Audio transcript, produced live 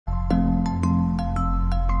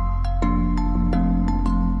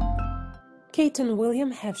Kate and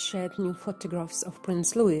William have shared new photographs of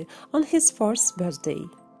Prince Louis on his 4th birthday.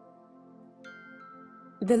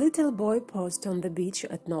 The little boy posed on the beach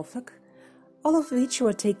at Norfolk, all of which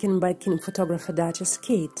were taken by keen photographer Duchess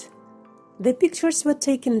Kate. The pictures were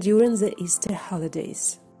taken during the Easter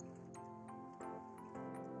holidays.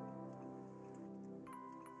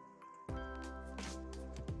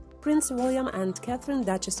 Prince William and Catherine,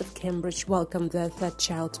 Duchess of Cambridge, welcomed their third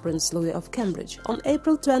child, Prince Louis of Cambridge, on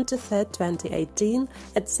April 23, 2018,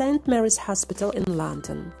 at St. Mary's Hospital in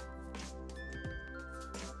London.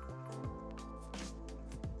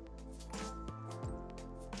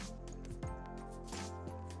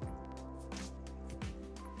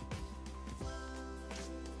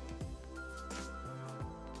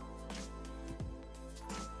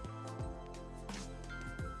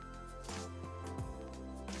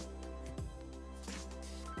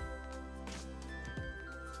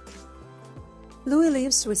 Louis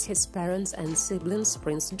lives with his parents and siblings,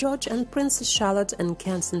 Prince George and Princess Charlotte, in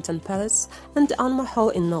Kensington Palace and Alma Hall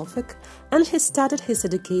in Norfolk, and he started his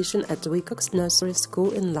education at Wilcox Nursery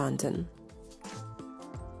School in London.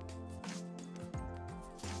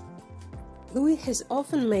 Louis has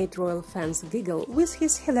often made royal fans giggle with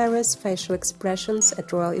his hilarious facial expressions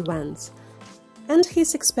at royal events, and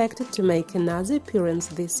he's expected to make another appearance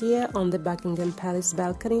this year on the Buckingham Palace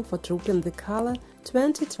balcony for Trooping the Colour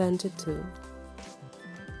 2022.